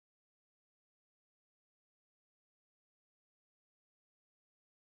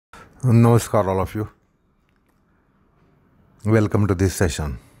Namaskar, all of you. Welcome to this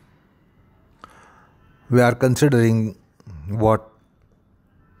session. We are considering what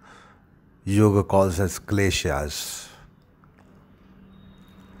yoga calls as Kleshas.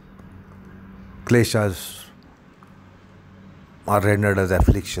 Kleshas are rendered as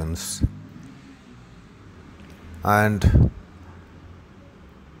afflictions, and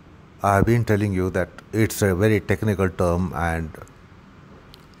I have been telling you that it's a very technical term and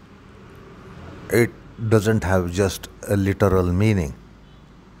it doesn't have just a literal meaning.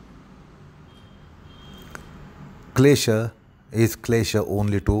 Klesha is klesha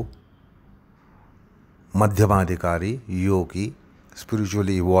only to madhyama, dhikari, yogi,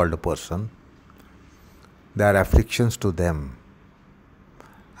 spiritually evolved person. There are afflictions to them,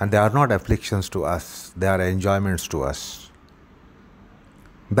 and they are not afflictions to us, they are enjoyments to us.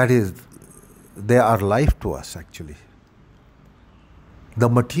 That is, they are life to us actually. The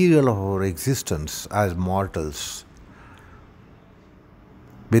material of our existence as mortals,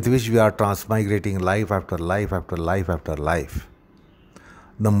 with which we are transmigrating life after life after life after life,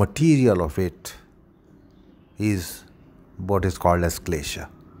 the material of it is what is called as klesha.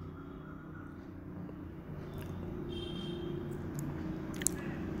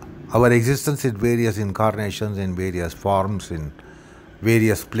 Our existence in various incarnations, in various forms, in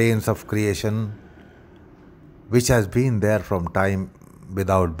various planes of creation, which has been there from time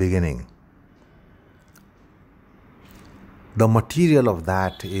without beginning. The material of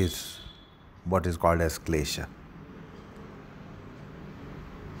that is what is called as klesha.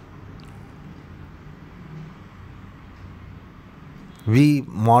 We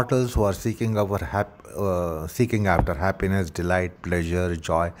mortals who are seeking after happiness, delight, pleasure,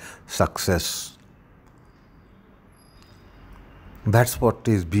 joy, success, that's what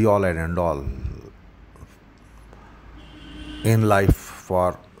is be all and end all in life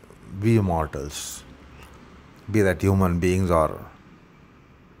for we mortals, be that human beings or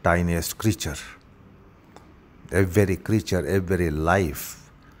tiniest creature. Every creature, every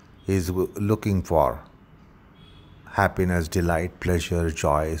life is looking for happiness, delight, pleasure,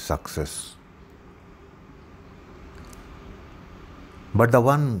 joy, success. But the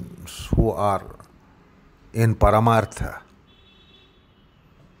ones who are in Parmartha,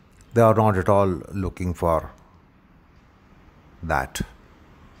 they are not at all looking for that,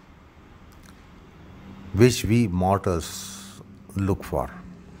 which we mortals look for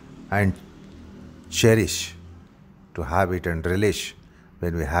and cherish to have it and relish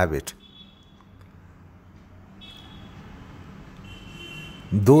when we have it.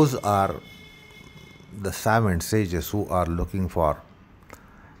 Those are the savant sages who are looking for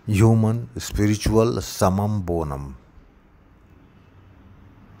human, spiritual summum, bonum.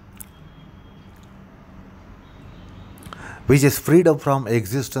 Which is freedom from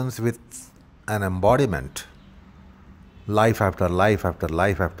existence with an embodiment, life after life after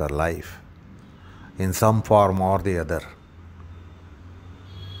life after life, in some form or the other.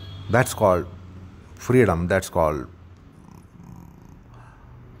 That's called freedom, that's called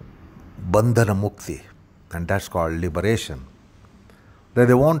Bandhana Mukti, and that's called liberation. That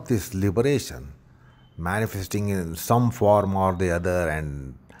they want this liberation manifesting in some form or the other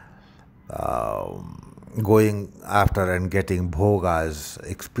and going after and getting bhogas,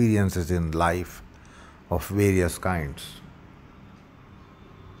 experiences in life of various kinds.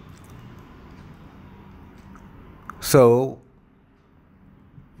 So,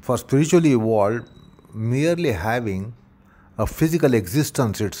 for spiritually evolved, merely having a physical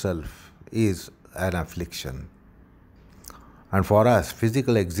existence itself is an affliction. And for us,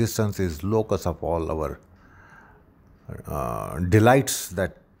 physical existence is locus of all our delights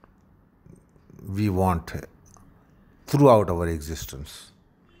that we want throughout our existence.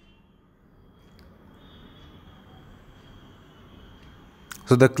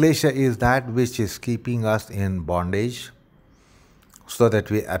 So the klesha is that which is keeping us in bondage so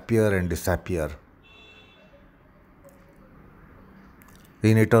that we appear and disappear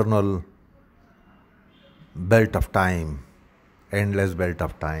in eternal belt of time, endless belt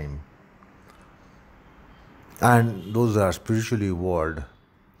of time. And those who are spiritually evolved,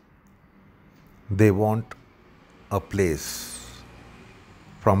 they want a place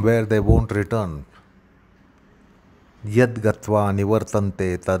from where they won't return. Yad gatva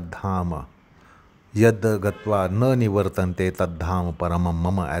nivartante tad dhama. Yad gatva na nivartante tad dhama paramam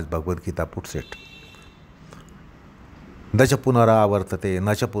mama, as Bhagavad Gita puts it. Nacha punara vartate,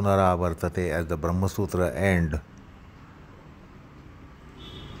 nacha punara vartate, as the Brahma Sutra end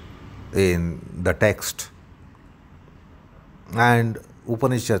in the text. And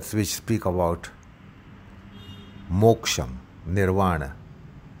Upanishads which speak about moksham, nirvana,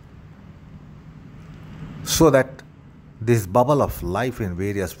 so that this bubble of life in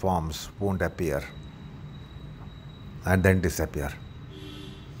various forms won't appear and then disappear.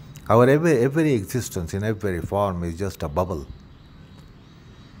 Our every existence in every form is just a bubble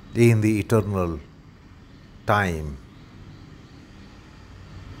in the eternal time.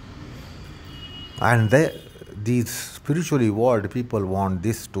 And these spiritually evolved people want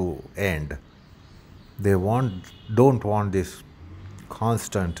this to end. They don't want this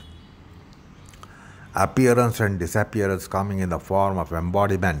constant appearance and disappearance coming in the form of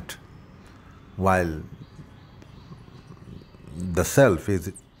embodiment, while the self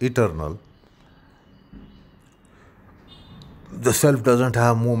is eternal. The self doesn't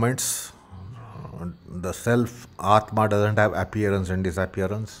have movements. The self, Atma, doesn't have appearance and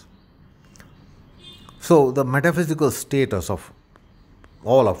disappearance. So the metaphysical status of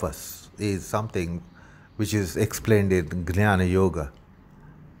all of us is something which is explained in Jnana Yoga.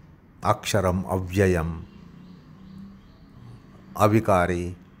 Aksharam, Avyayam,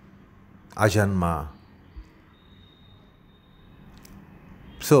 Avikari, Ajanma.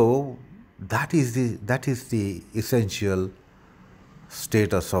 So that is the essential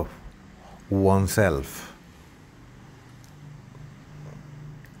status of oneself.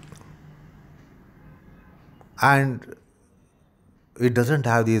 And it doesn't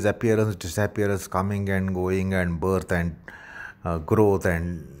have these appearance, disappearance, coming and going, and birth and growth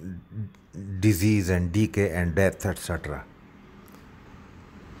and disease and decay and death, etc.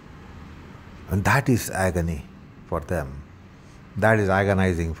 And that is agony for them. That is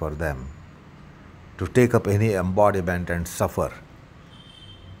agonizing for them, to take up any embodiment and suffer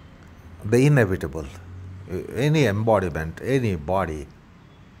the inevitable. Any embodiment, any body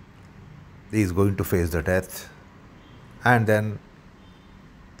is going to face the death, and then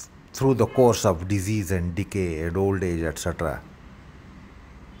through the course of disease and decay and old age, etc.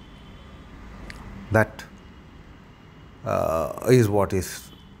 That is what is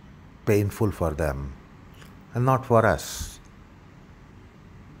painful for them, and not for us.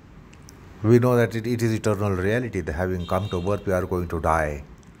 We know that it is eternal reality, that having come to birth, we are going to die.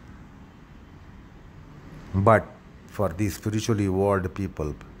 But for these spiritually evolved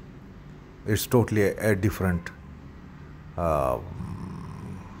people, it's totally a different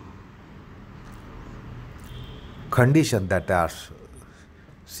condition that they are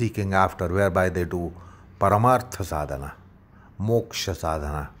seeking after, whereby they do Parmartha sadhana, Moksha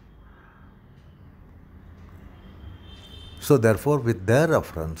sadhana. So therefore, with their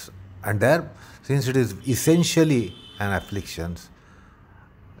reference, and since it is essentially an afflictions,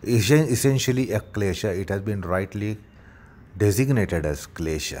 essentially a klesha, it has been rightly designated as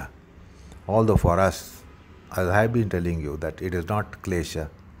klesha. Although for us, as I have been telling you, that it is not klesha,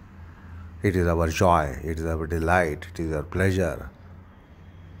 it is our joy, it is our delight, it is our pleasure.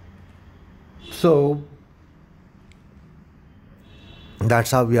 So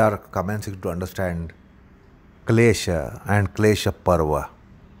that's how we are commencing to understand klesha and klesha parva.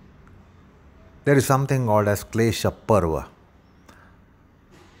 There is something called as klesha parva.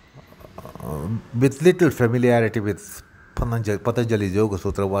 With little familiarity with Patanjali's Yoga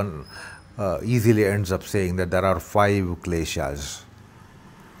Sutra, one easily ends up saying that there are 5 kleshas.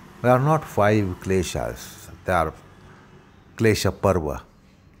 There are not 5 kleshas, there are klesha parva.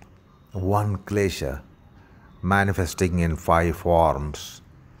 One klesha manifesting in 5 forms.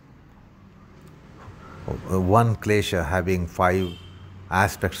 One klesha having 5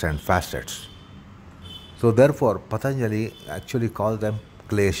 aspects and facets. So therefore, Patanjali actually calls them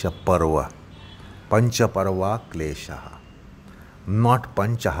klesha parva. Pancha parva kleshaha. Not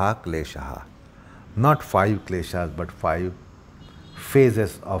panchaha kleshaha. Not 5 kleshas, but 5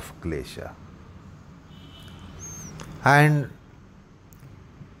 phases of klesha. And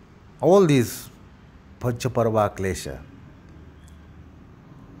all these panchaparva klesha,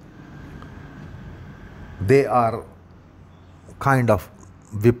 they are kind of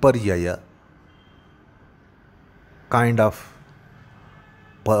viparya, kind of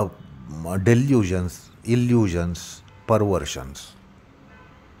delusions, illusions, perversions.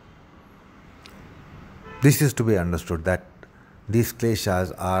 This is to be understood, that these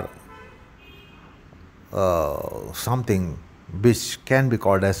kleshas are something which can be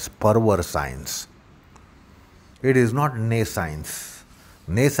called as perverscience. It is not nescience.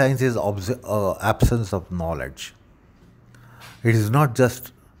 Nescience is absence of knowledge. It is not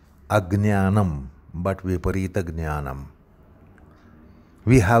just ajnanam, but viparita jnanam.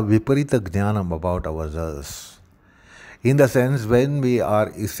 We have viparita jnanam about ourselves. In the sense, when we are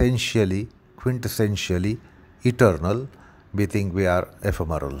essentially, quintessentially eternal, we think we are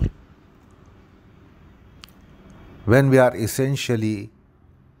ephemeral. When we are essentially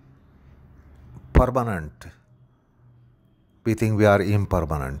permanent, we think we are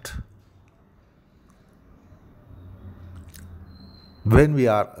impermanent. When we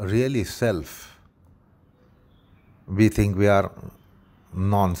are really self, we think we are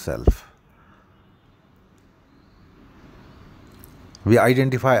non-self. We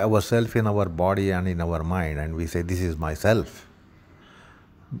identify ourselves in our body and in our mind, and we say, this is myself.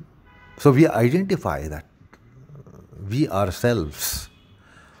 So we identify that we are selves,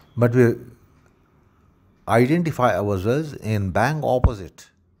 but we identify ourselves in bang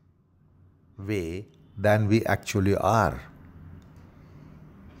opposite way than we actually are.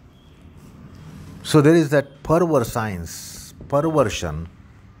 So there is that perverscience, perversion.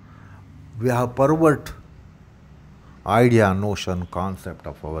 We have pervert idea, notion, concept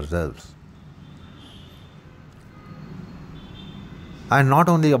of ourselves. And not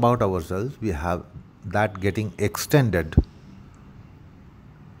only about ourselves, we have that getting extended.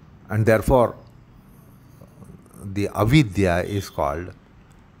 And therefore, the avidya is called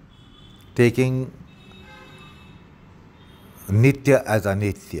taking nitya as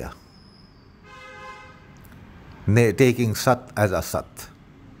anitya, taking sat as asat,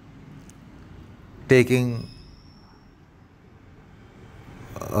 taking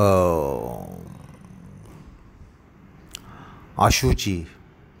ashuchi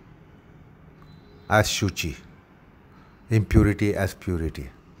as shuchi, impurity as purity,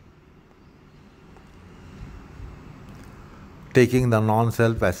 taking the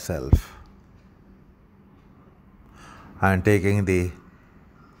non-self as self, and taking the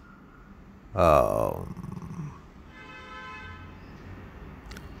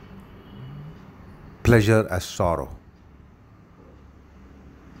pleasure as sorrow,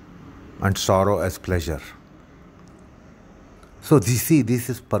 and sorrow as pleasure. So this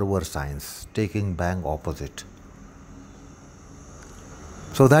is perverscience, taking bang opposite.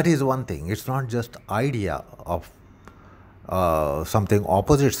 So that is one thing. It's not just idea of something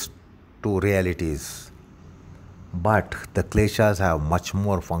opposites to realities, but the kleshas have much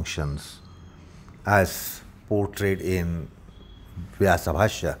more functions as portrayed in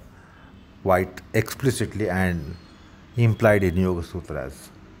Vyasabhashya quite explicitly and implied in Yoga Sutras.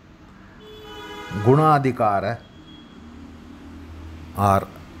 Gunadhikara are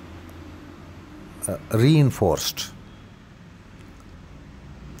reinforced.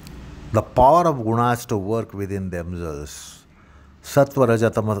 The power of gunas to work within themselves, sattva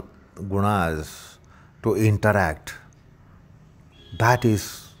rajatama gunas to interact, that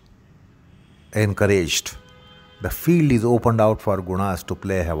is encouraged. The field is opened out for gunas to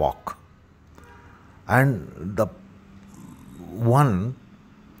play havoc. And the one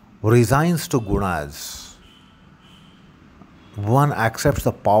resigns to gunas, one accepts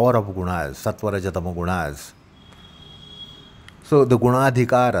the power of gunas, sattva rajatama gunas. So the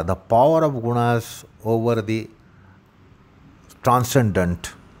gunadhikara, the power of gunas over the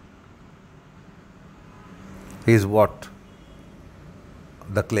transcendent, is what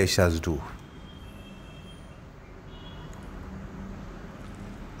the kleshas do.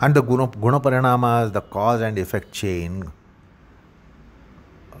 And the guna parinamas, the cause and effect chain,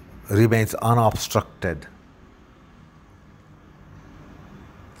 remains unobstructed.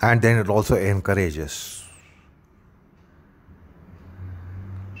 And then it also encourages.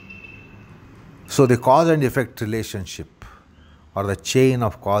 So the cause and effect relationship, or the chain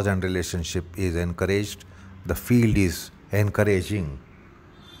of cause and relationship, is encouraged. The field is encouraging.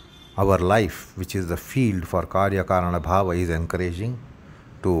 Our life, which is the field for karya karana bhava, is encouraging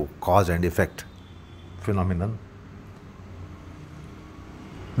to cause and effect phenomenon.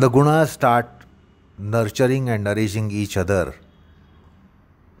 The gunas start nurturing and nourishing each other.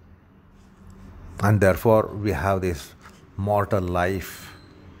 And therefore, we have this mortal life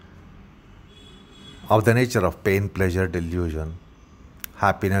of the nature of pain, pleasure, delusion,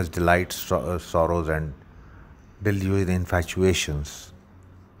 happiness, delight, sorrows, and delusion, infatuations.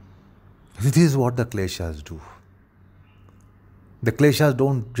 This is what the kleshas do. The kleshas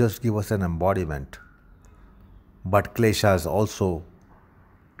don't just give us an embodiment, but kleshas also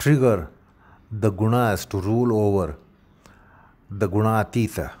trigger the gunas to rule over the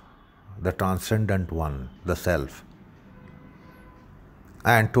gunatita, the transcendent one, the self,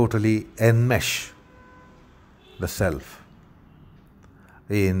 and totally enmesh the self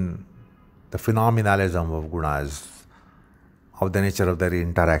in the phenomenalism of gunas, of the nature of their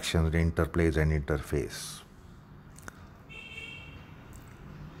interactions, interplays and interface.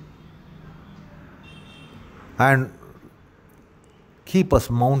 And keep us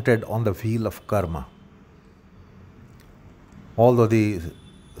mounted on the wheel of karma. Although the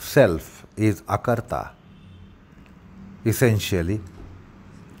self is akarta, essentially,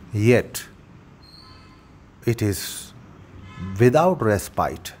 yet it is without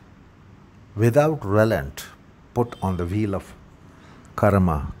respite, without relent, put on the wheel of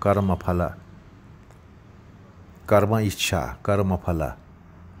karma, karma phala, karma ichha, karma phala,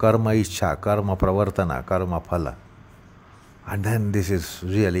 karma ichha, karma pravartana, karma phala. And then this is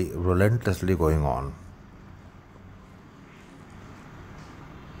really relentlessly going on.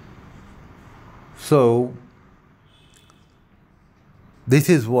 So, this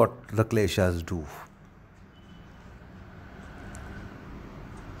is what the Kleshas do.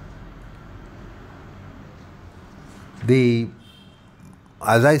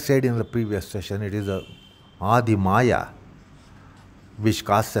 As I said in the previous session, it is a Adi Maya which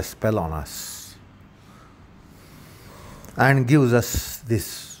casts a spell on us and gives us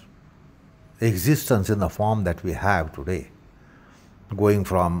this existence in the form that we have today, going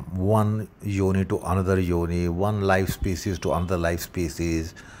from one yoni to another yoni, one life species to another life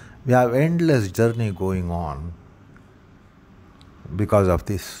species. We have endless journey going on because of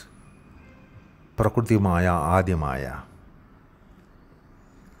this Prakriti Maya, Adi Maya.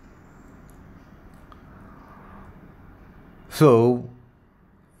 So,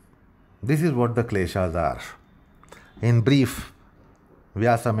 this is what the Kleshas are. In brief,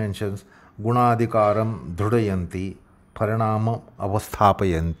 Vyasa mentions Gunadikaram Dhrudayanti Parinama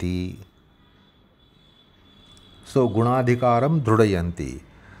Avasthapayanti. So, Gunadikaram Dhrudayanti.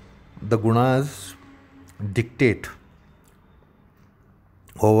 The gunas dictate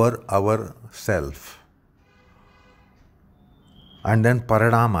over our self. And then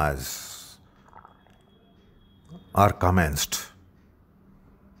parinamas are commenced.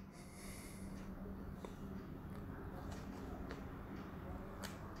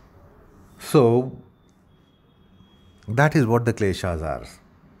 So, that is what the Kleshas are.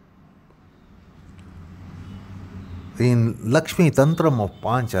 In Lakshmi Tantram of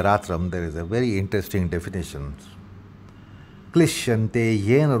Pancharatram, there is a very interesting definition. Kleshyante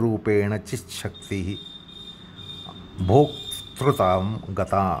yena rupena chishakti bhokstrutam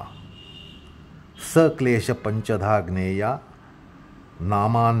gata saklesha panchadhagneya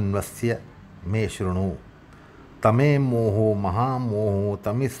namanvasya me shrunu tame moho mahamoho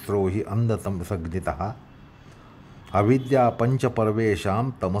tamistrohi andatam sagnitaha avidya pancha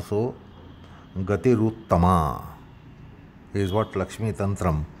parvesham tamaso gatiruttama is what Lakshmi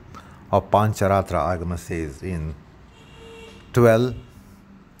Tantram of Pancharatra Agama says in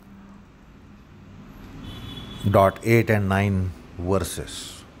 12.8 and 9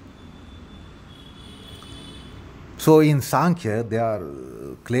 verses. So in Sankhya,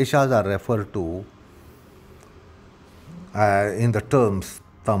 Kleshas are referred to in the terms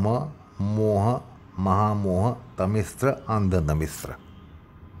Tama, Moha, Mahamoha, Tamistra, Andandamistra.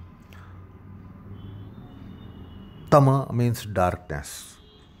 Tama means darkness.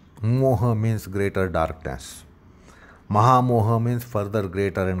 Moha means greater darkness. Mahamoha means further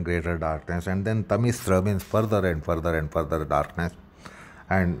greater and greater darkness. And then Tamistra means further and further and further darkness.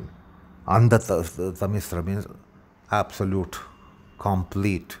 And Tamistra means absolute,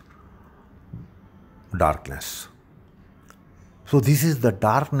 complete darkness. So this is the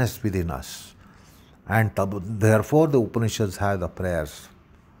darkness within us. And therefore the Upanishads have the prayers.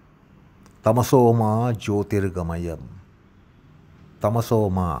 Tamasoma Jyotirgamayam.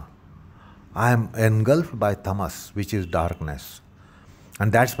 Tamasoma. I am engulfed by tamas, which is darkness.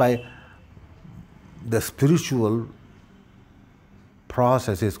 And that's why the spiritual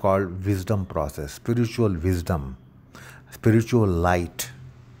process is called wisdom process, spiritual wisdom, spiritual light.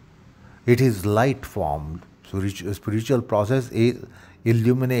 It is light formed. Spiritual process is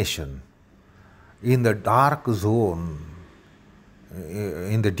illumination. In the dark zone,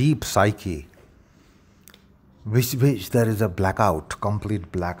 in the deep psyche, which there is a blackout,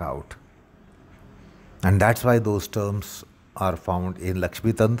 complete blackout. And that's why those terms are found in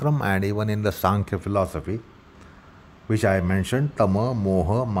Lakshmi Tantram and even in the Sankhya philosophy, which I mentioned, Tama,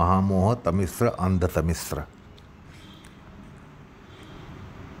 Moha, Mahamoha, Tamistra, Andhatamistra.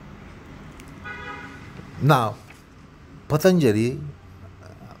 Now, Patanjali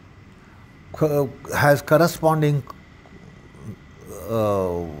has corresponding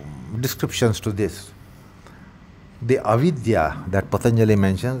descriptions to this. The avidya that Patanjali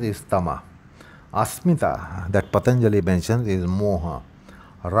mentions is Tama. Asmita that Patanjali mentions is Moha.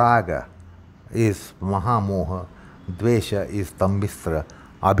 Raga is Mahamoha. Dvesha is Tamistra.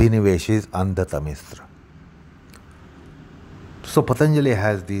 Abhinivesh is Andhatamistra. So Patanjali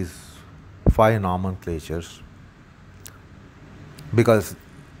has these 5 nomenclatures because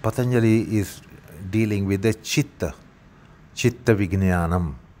Patanjali is dealing with the Chitta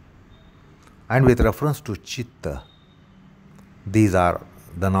Vijnanam. And with reference to Chitta, these are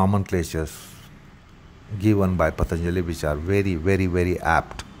the nomenclatures given by Patanjali, which are very, very, very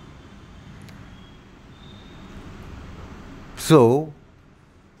apt. So,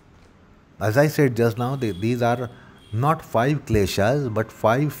 as I said just now, these are not 5 kleshas, but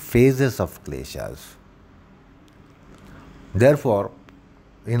 5 phases of kleshas. Therefore,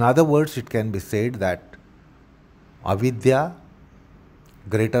 in other words, it can be said that avidya,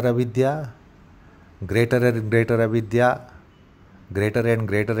 greater avidya, greater and greater avidya, greater and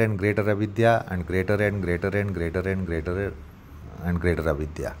greater and greater avidya, and greater and greater and greater and greater and greater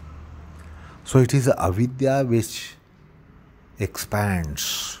avidya. So it is avidya which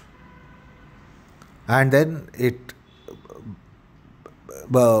expands, and then it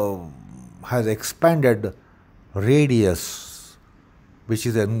has expanded radius which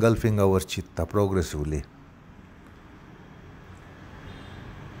is engulfing our chitta progressively.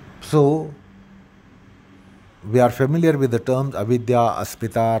 So we are familiar with the terms avidya,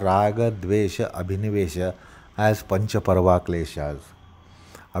 asmita, raga, dvesha, abhinivesha as panchaparva kleshas.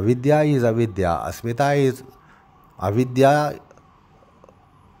 Avidya is avidya, asmita is avidya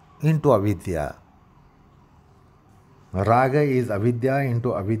into avidya. Raga is avidya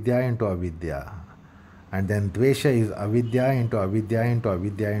into avidya into avidya. And then dvesha is avidya into avidya into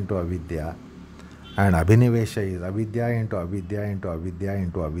avidya into avidya. And abhinivesha is avidya into avidya into avidya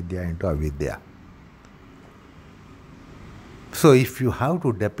into avidya into avidya. So if you have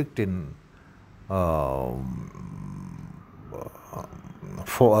to depict in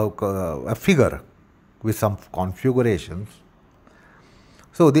for a figure with some configurations,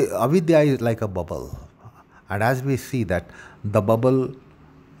 so the avidya is like a bubble, and as we see that the bubble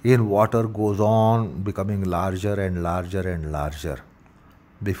in water goes on becoming larger and larger and larger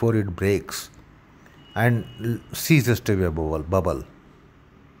before it breaks and ceases to be a bubble.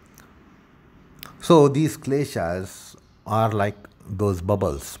 So these kleshas are like those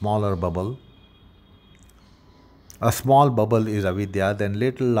bubbles, smaller bubble. A small bubble is avidya, then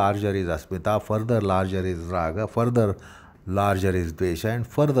little larger is asmita, further larger is raga, further larger is dvesha, and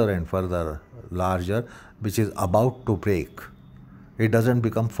further larger, which is about to break. It doesn't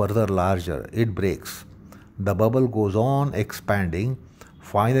become further larger, it breaks. The bubble goes on expanding,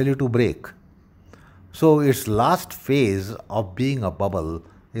 finally to break. So its last phase of being a bubble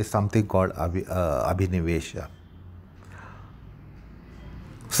is something called abhinivesha.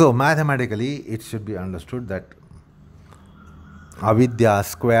 So mathematically, it should be understood that avidya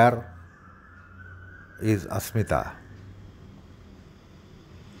square is asmita.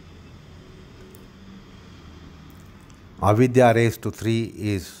 Avidya raised to 3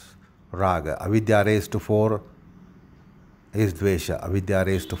 is raga. Avidya raised to 4 is dvesha. Avidya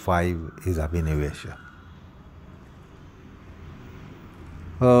raised to 5 is abhinivesha.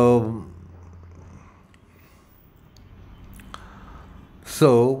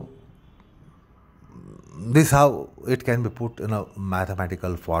 So this is how it can be put in a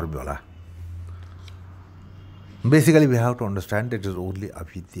mathematical formula. Basically, we have to understand it is only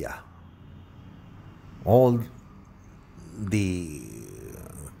avidya. All the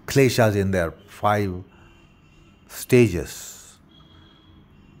kleshas in their 5 stages,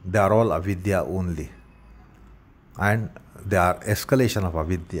 they are all avidya only. And they are escalation of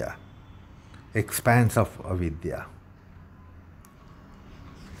avidya, expanse of avidya.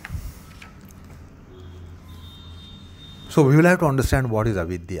 So we will have to understand what is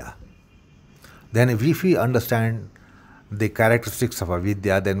avidya. Then if we understand the characteristics of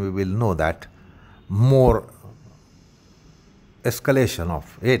avidya, then we will know that more escalation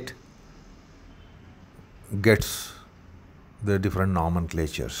of it gets the different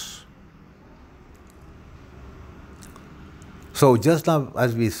nomenclatures. So just now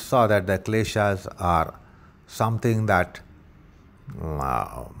as we saw that the kleshas are something that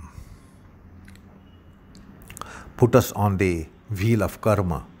put us on the wheel of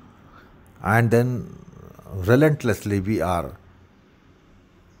karma, and then relentlessly we are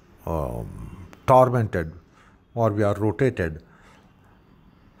tormented, or we are rotated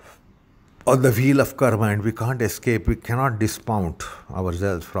on the wheel of karma, and we can't escape, we cannot dismount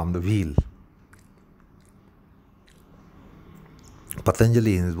ourselves from the wheel.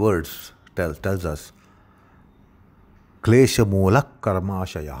 Patanjali in his words tells us, Klesha mulak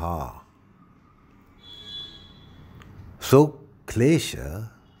karmashayaha. So, klesha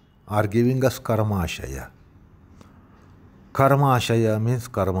are giving us karmashaya. Karmashaya means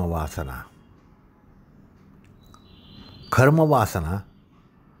karma vasana. Karma vasana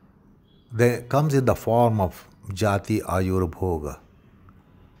comes in the form of jati, ayur, bhoga.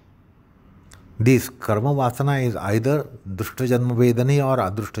 This karma vasana is either drushta janma vedaniya or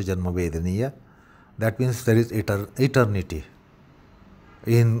adrushta janma vedaniya. That means there is eternity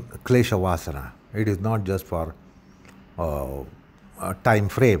in klesha vasana. It is not just for a time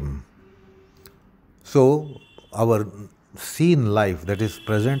frame. So our seen life, that is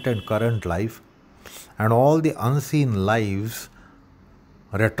present and current life, and all the unseen lives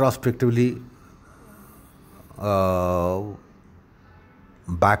retrospectively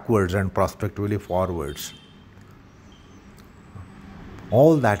backwards and prospectively forwards,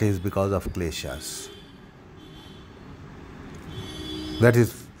 all that is because of Kleshas. That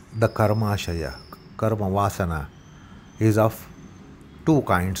is the karmashaya. Karma vasana is of two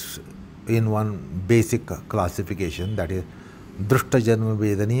kinds in one basic classification, that is drishta janma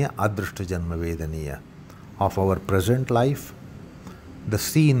vedaniya, adrishta janma vedaniya. Of our present life, the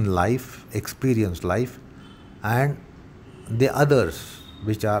seen life, experienced life, and the others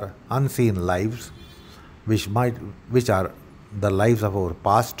which are unseen lives, which are the lives of our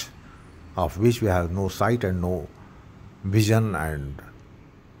past, of which we have no sight and no vision and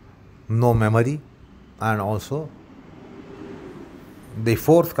no memory, and also the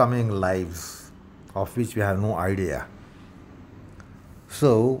forthcoming lives of which we have no idea.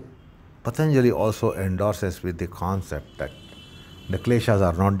 So Patanjali also endorses with the concept that the Kleshas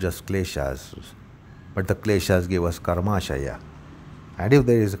are not just Kleshas, but the Kleshas give us karmashaya. And if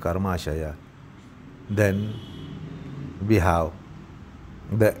there is a karmashaya, then we have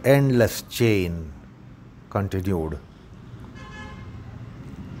the endless chain continued.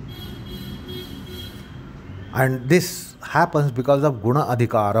 And this happens because of guna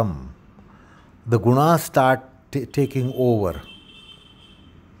adhikaram. The gunas start taking over,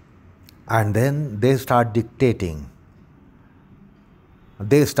 and then they start dictating.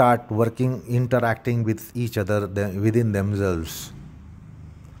 They start working, interacting with each other within themselves.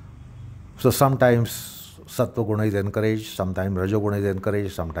 So sometimes sattva guna is encouraged, sometimes rajoguna is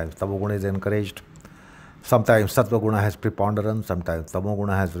encouraged, sometimes tamoguna is encouraged. Sometimes sattva guna has preponderance, sometimes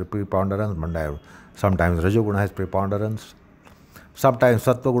tamoguna has preponderance, sometimes rajoguna has preponderance. Sometimes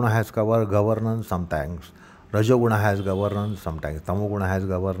sattva guna has governance, sometimes rajoguna has governance, sometimes tamoguna has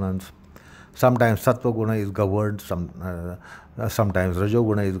governance. Sometimes sattva guna is governed, sometimes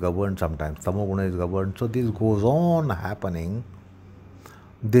rajoguna is governed, sometimes tamoguna is governed. So this goes on happening.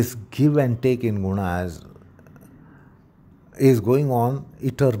 This give and take in gunas is going on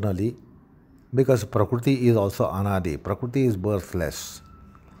eternally, because Prakriti is also anadi. Prakriti is birthless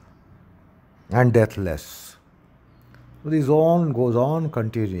and deathless. So this goes on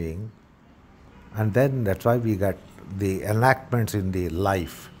continuing, and then that's why we get the enactments in the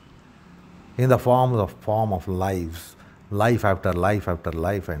life, in the form of lives, life after life after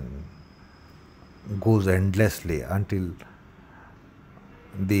life, and goes endlessly until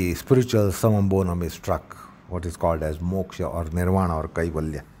the spiritual summum bonum is struck, what is called as moksha or nirvana or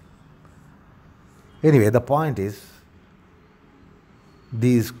kaivalya. Anyway, the point is,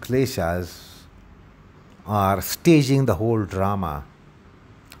 these kleshas are staging the whole drama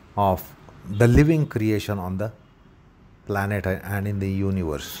of the living creation on the planet and in the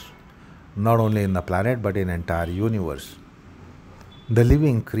universe. Not only in the planet, but in the entire universe. The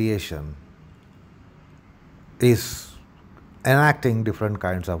living creation is enacting different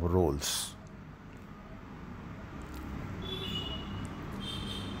kinds of roles.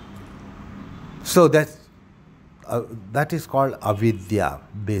 So that is called avidya,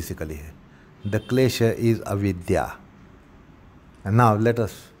 basically. The klesha is avidya. And now let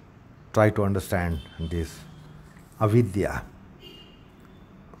us try to understand this avidya.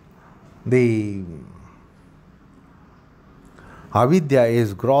 The avidya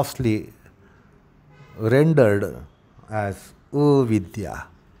is grossly rendered as avidya.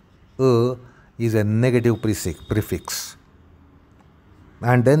 Is a negative prefix.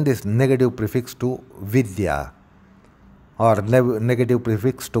 And then this negative prefix to vidya, or negative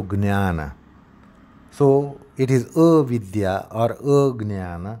prefix to jnana. So it is avidya or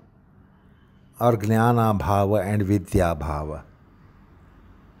ajnana, or jnana bhava and vidya bhava.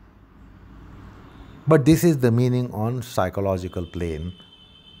 But this is the meaning on psychological plane.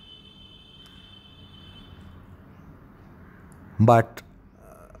 But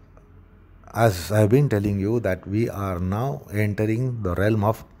as I have been telling you, that we are now entering the realm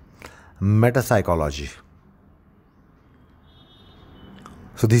of metapsychology.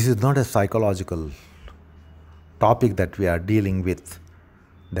 So this is not a psychological topic that we are dealing with.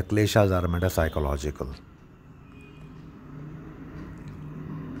 The kleshas are metapsychological.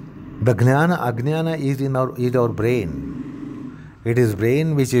 The jnana, ajnana is our brain. It is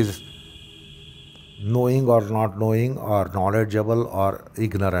brain which is knowing or not knowing, or knowledgeable or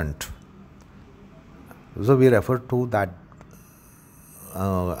ignorant. So we refer to that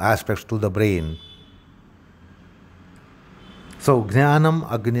aspects to the brain. So jnanam,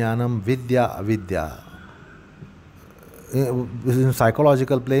 ajnanam, vidya, avidya. In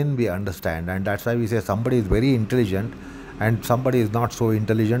psychological plane we understand, and that's why we say somebody is very intelligent and somebody is not so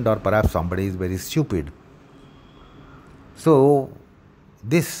intelligent, or perhaps somebody is very stupid. So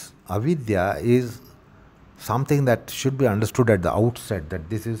this avidya is something that should be understood at the outset, that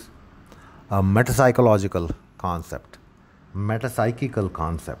this is a metapsychological concept, metapsychical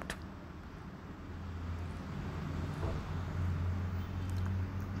concept.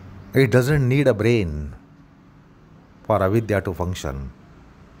 It doesn't need a brain for avidya to function,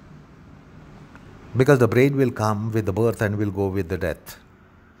 because the brain will come with the birth and will go with the death.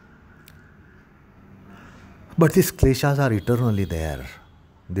 But these kleshas are eternally there.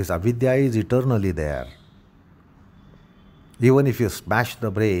 This avidya is eternally there. Even if you smash the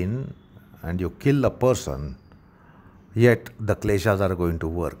brain and you kill a person, yet the kleshas are going to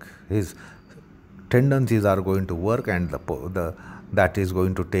work. His tendencies are going to work, and that is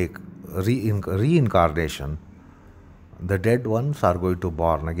going to take reincarnation. The dead ones are going to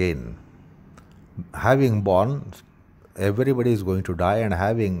born again. Having born, everybody is going to die, and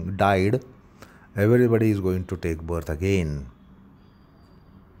having died, everybody is going to take birth again.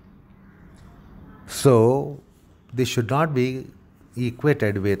 So this should not be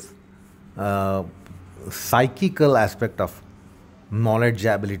equated with psychical aspect of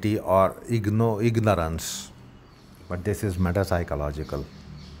knowledgeability or ignorance, but this is metapsychological.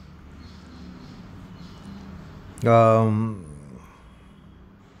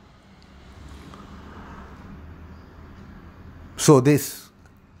 So this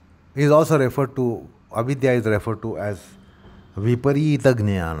is also referred to, avidya is referred to as Viparita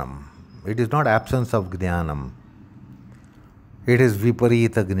Jnanam. It is not absence of Jnanam. It is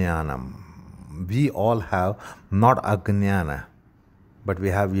Viparita Jnanam. We all have not Ajnana, but we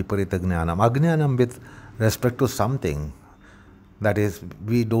have Viparita Jnanam. Ajnanam with respect to something, that is,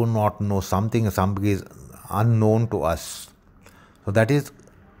 we do not know something is unknown to us. So that is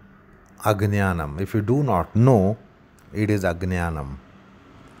Ajnanam. If you do not know, it is Ajnanam.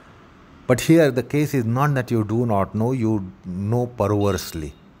 But here the case is not that you do not know, you know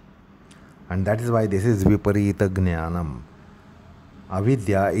perversely. And that is why this is Viparita Jnanam.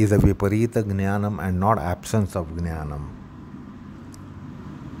 Avidya is a Viparita Jnanam and not absence of Jnanam.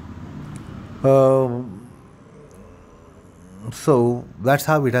 So that's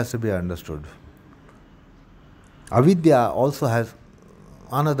how it has to be understood. Avidya also has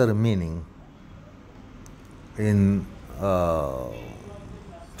another meaning in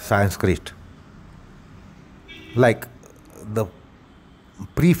Sanskrit. Like the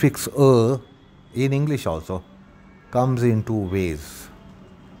prefix a in English also comes in two ways.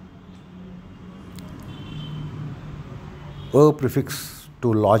 A prefix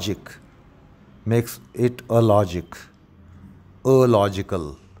to logic makes it alogic,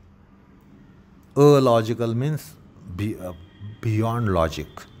 illogical. Illogical means beyond logic,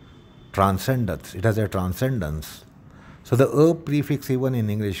 transcendence. It has a transcendence. So the a prefix even in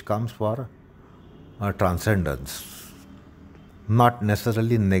English comes for transcendence, not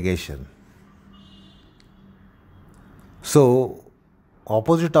necessarily negation. So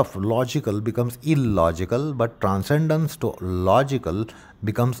opposite of logical becomes illogical, but transcendence to logical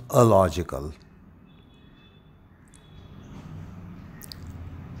becomes illogical.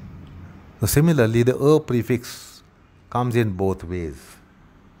 So similarly, the a prefix comes in both ways.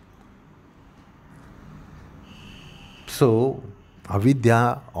 So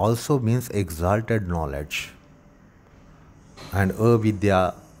avidya also means exalted knowledge, and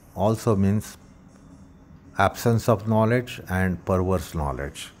avidya also means absence of knowledge and perverse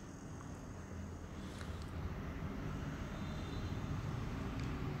knowledge.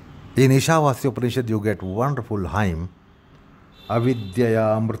 In Ishavasya Upanishad you get wonderful hymn,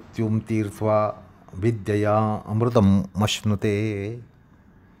 avidyaya mrityum tirtva vidyaya amrutam mashnute.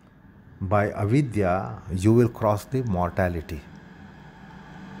 By avidya you will cross the mortality,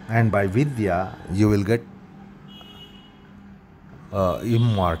 and by vidya you will get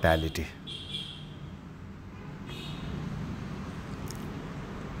immortality.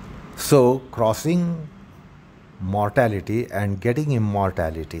 So crossing mortality and getting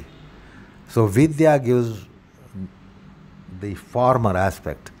immortality. So vidya gives the former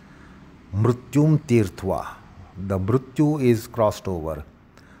aspect, mrityum tirtva. The mrityu is crossed over,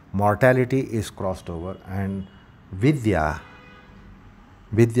 mortality is crossed over, and vidya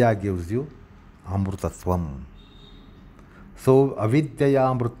gives you amrutatvam. So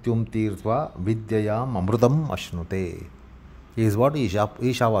avidyaya mrityum tirtva vidyayam amrutam ashnute is what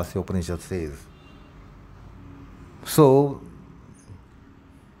Ishavasya Upanishad says. So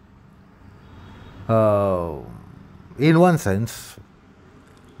in one sense,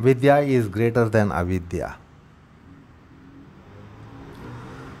 vidya is greater than avidya.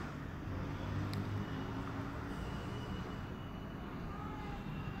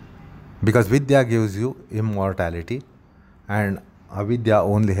 Because vidya gives you immortality and avidya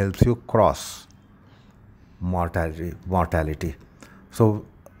only helps you cross mortality. So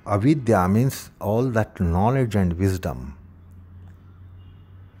avidya means all that knowledge and wisdom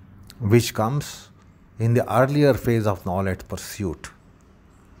which comes in the earlier phase of knowledge pursuit.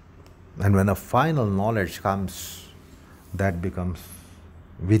 And when a final knowledge comes, that becomes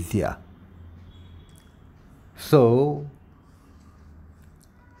vidya. So,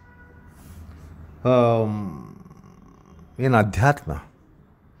 in Adhyatma,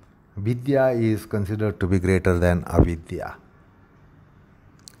 vidya is considered to be greater than avidya.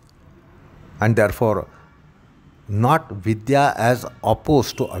 And therefore, not vidya as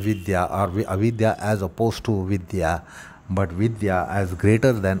opposed to avidya or avidya as opposed to vidya, but vidya as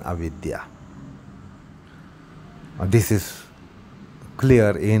greater than avidya. This is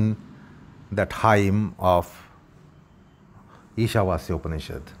clear in that hymn of Ishavasya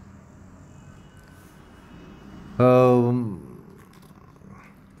Upanishad.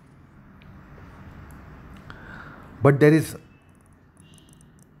 But there is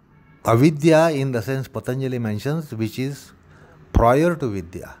avidya in the sense Patanjali mentions, which is prior to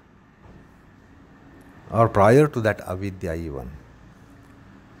vidya or prior to that avidya even.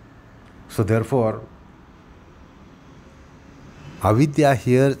 So therefore, avidya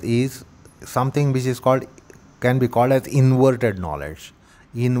here is something which is called, can be called as inverted knowledge,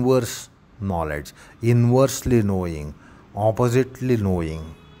 inverse knowledge, inversely knowing, oppositely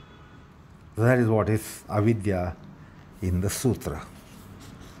knowing. That is what is avidya in the sutra.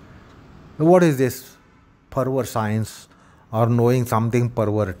 What is this? Perverscience, or knowing something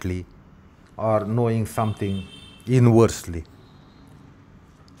pervertly, or knowing something inversely.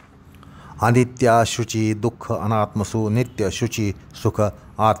 Anitya shuchi dukkha anatmasu nitya shuchi sukha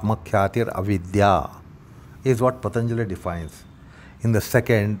atmakyatir avidya is what Patanjali defines in the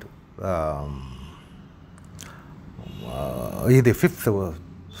second, in the fifth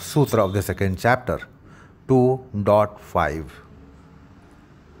sutra of the second chapter, 2.5.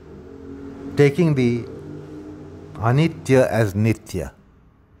 Taking the anitya as nitya,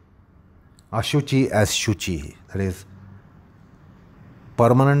 ashuchi as shuchi, that is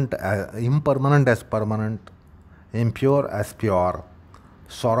permanent, impermanent as permanent, impure as pure,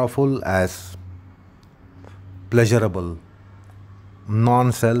 sorrowful as pleasurable,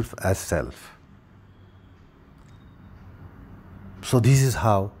 non-self as self. So this is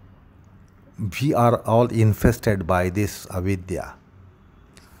how we are all infested by this avidya.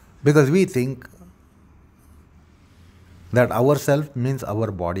 Because we think that ourself means our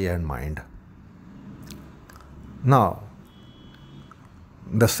body and mind. Now,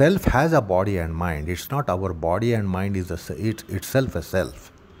 the self has a body and mind. It's not our body and mind is itself a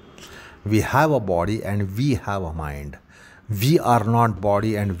self. We have a body and we have a mind. We are not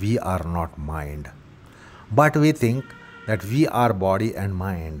body and we are not mind. But we think that we are body and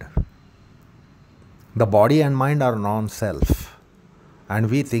mind. The body and mind are non-self. And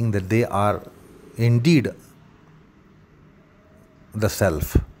we think that they are indeed the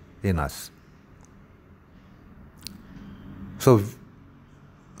self in us. So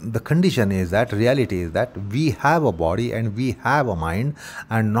the condition is that, reality is that we have a body and we have a mind,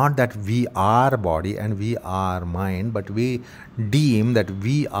 and not that we are body and we are mind, but we deem that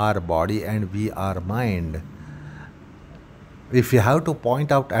we are body and we are mind. If we have to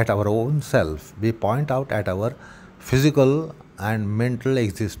point out at our own self, we point out at our physical and mental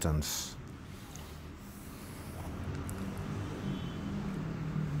existence.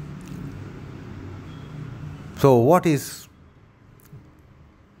 So what is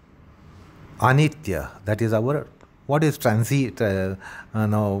anitya? That is our, what is transient?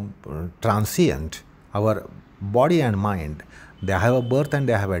 Our body and mind. They have a birth and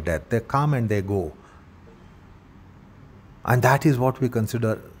they have a death. They come and they go. And that is what we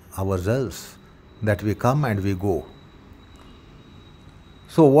consider ourselves, that we come and we go.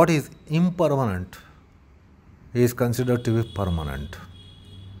 So what is impermanent is considered to be permanent.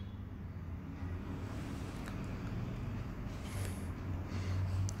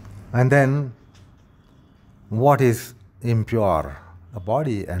 And then what is impure? The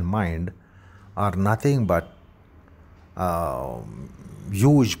body and mind are nothing but a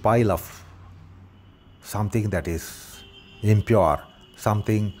huge pile of something that is impure,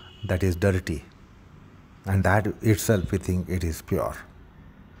 something that is dirty. And that itself we think it is pure.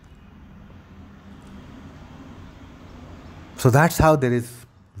 So that's how there is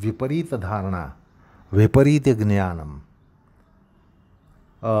Viparita Dharana Viparita Jnanam.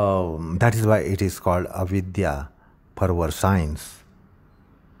 That is why it is called avidya, perverscience.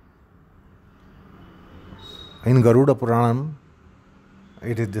 In Garuda Puranam,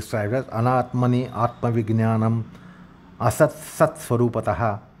 it is described as anatmani atmavijnanam asat sat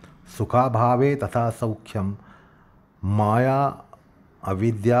swarupataha sukha bhave tatha saukhyam maya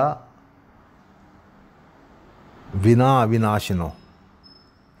avidya vina avinashino.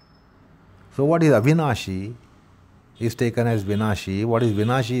 So what is avinashi is taken as vinashi, what is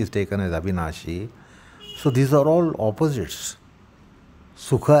vinashi is taken as avinashi. So these are all opposites.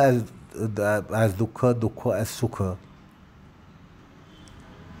 Sukha as dukkha, dukkha as sukha.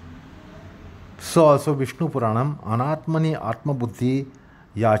 So also Vishnu Puranam, anatmani atma buddhi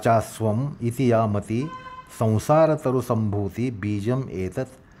yacha swam iti yamati samsara taru sambhuti bijam etat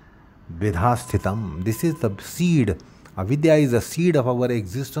vidhasthitam. This is the seed. Avidya is the seed of our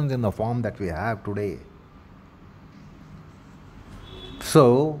existence in the form that we have today.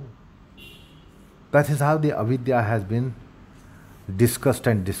 So that is how the avidya has been discussed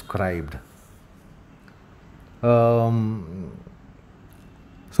and described. So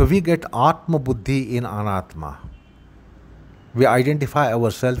we get Atma Buddhi in Anatma. We identify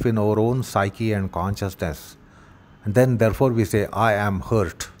ourselves in our own psyche and consciousness. And then therefore we say, I am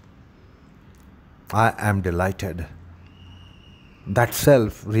hurt. I am delighted. That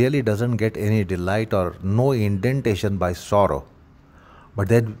self really doesn't get any delight or no indentation by sorrow. But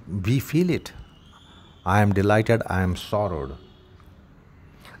then we feel it. I am delighted, I am sorrowed.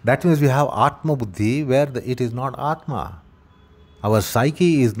 That means we have Atma Buddhi where it is not Atma. Our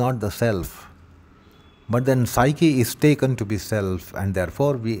psyche is not the self. But then psyche is taken to be self, and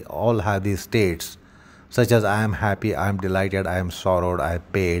therefore we all have these states such as I am happy, I am delighted, I am sorrowed, I am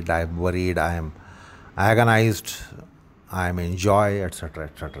pained, I am worried, I am agonized, I am in joy, etc.,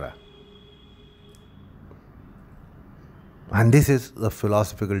 etc. And this is the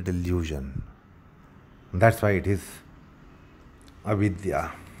philosophical delusion. That's why it is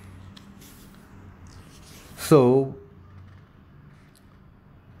avidya. So,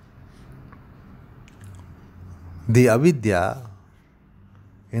 the avidya,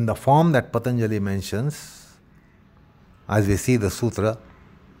 in the form that Patanjali mentions, as we see the sutra,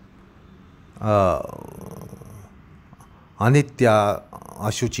 anitya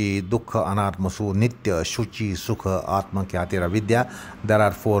ashuchi dukkha anatmasu nitya shuchi sukha atma kyatir avidya. There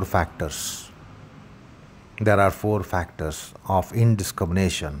are four factors. There are four factors of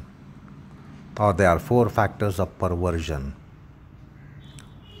indiscrimination, or there are four factors of perversion.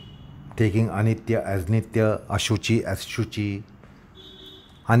 Taking anitya as nitya, ashuchi as shuchi.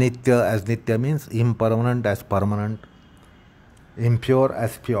 Anitya as nitya means impermanent as permanent, impure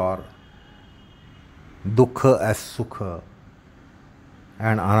as pure, dukkha as sukha,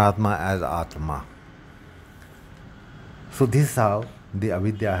 and anatma as atma. So this is how the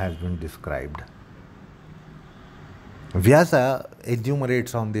avidya has been described. Vyasa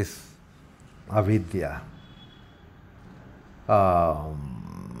enumerates on this avidya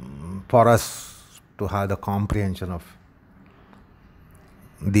for us to have the comprehension of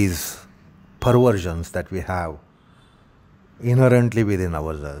these perversions that we have inherently within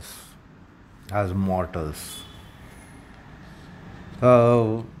ourselves as mortals.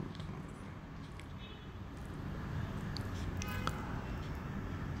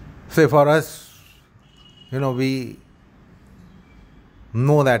 Say for us, we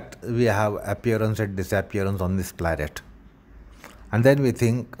know that we have appearance and disappearance on this planet. And then we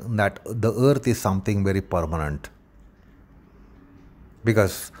think that the earth is something very permanent.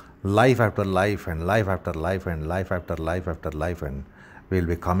 Because life after life and life after life and life after life after life and we'll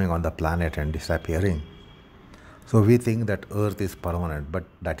be coming on the planet and disappearing. So we think that earth is permanent, but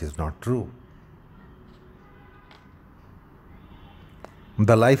that is not true.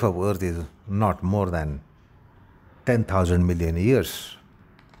 The life of earth is not more than 10,000 million years.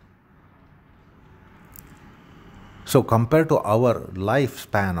 So compared to our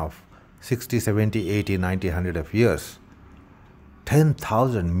lifespan of 60, 70, 80, 90, 100 of years,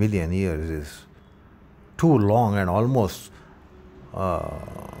 10,000 million years is too long and almost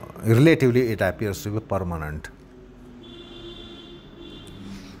relatively it appears to be permanent.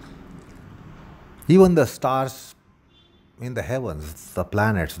 Even the stars in the heavens, the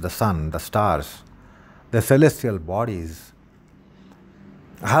planets, the sun, the stars, the celestial bodies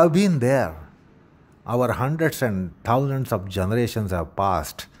have been there. Our hundreds and thousands of generations have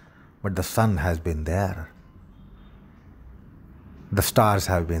passed, but the sun has been there. The stars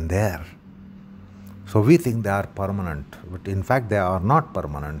have been there. So we think they are permanent, but in fact they are not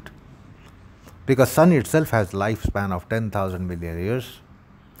permanent. Because sun itself has lifespan of 10,000 million years.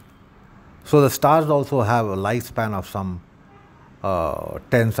 So the stars also have a lifespan of some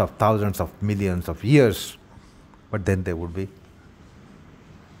tens of thousands of millions of years, but then they would be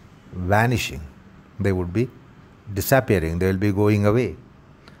vanishing. They would be disappearing. They will be going away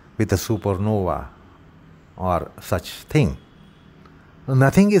with a supernova or such thing.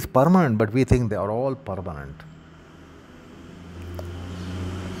 Nothing is permanent, but we think they are all permanent.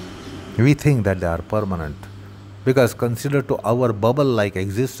 We think that they are permanent because considered to our bubble-like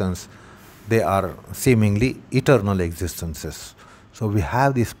existence, they are seemingly eternal existences. So we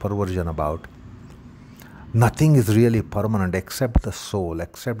have this perversion about nothing is really permanent except the soul,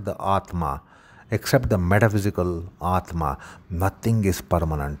 except the Atma, except the metaphysical Atma. Nothing is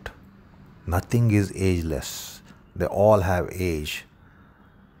permanent. Nothing is ageless. They all have age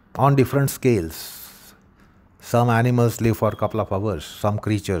on different scales. Some animals live for a couple of hours. Some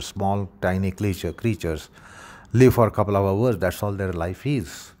creatures, small, tiny creatures, live for a couple of hours. That's all their life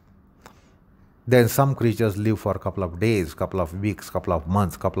is. Then some creatures live for a couple of days, couple of weeks, couple of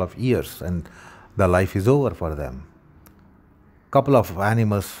months, couple of years, and the life is over for them. Couple of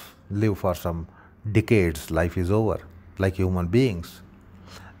animals live for some decades, life is over, like human beings.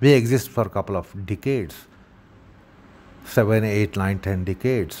 We exist for a couple of decades, 7, 8, 9, 10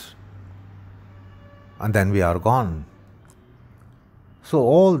 decades, and then we are gone. So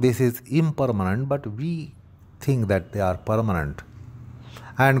all this is impermanent, but we think that they are permanent.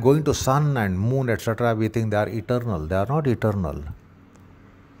 And going to sun and moon, etc., we think they are eternal. They are not eternal.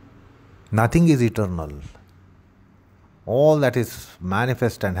 Nothing is eternal. All that is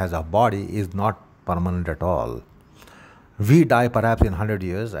manifest and has a body is not permanent at all. We die perhaps in 100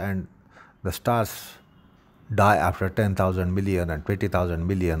 years, and the stars die after 10,000 million and 20,000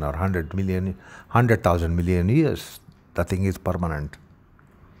 million or 100 million, 100,000 million years. Nothing is permanent.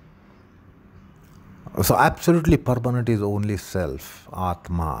 So absolutely permanent is only self,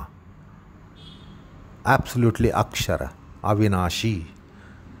 Atma. Absolutely Akshara, Avinashi,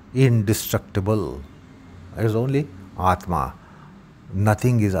 indestructible. It is only Atma.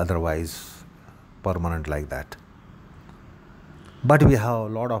 Nothing is otherwise permanent like that. But we have a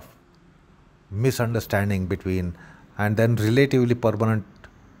lot of misunderstanding between, and then relatively permanent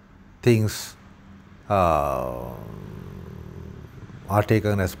things are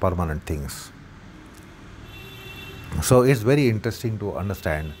taken as permanent things. So it's very interesting to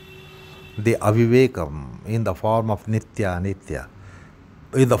understand the avivekam in the form of nitya, anitya,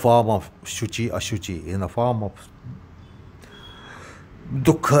 in the form of shuchi, ashuchi, in the form of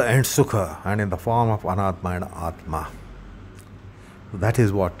dukkha and sukha, and in the form of anatma and atma. That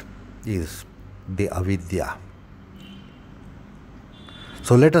is what is the avidya.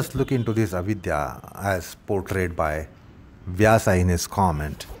 So let us look into this avidya as portrayed by Vyasa in his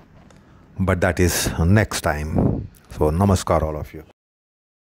comment. But that is next time. So namaskar all of you.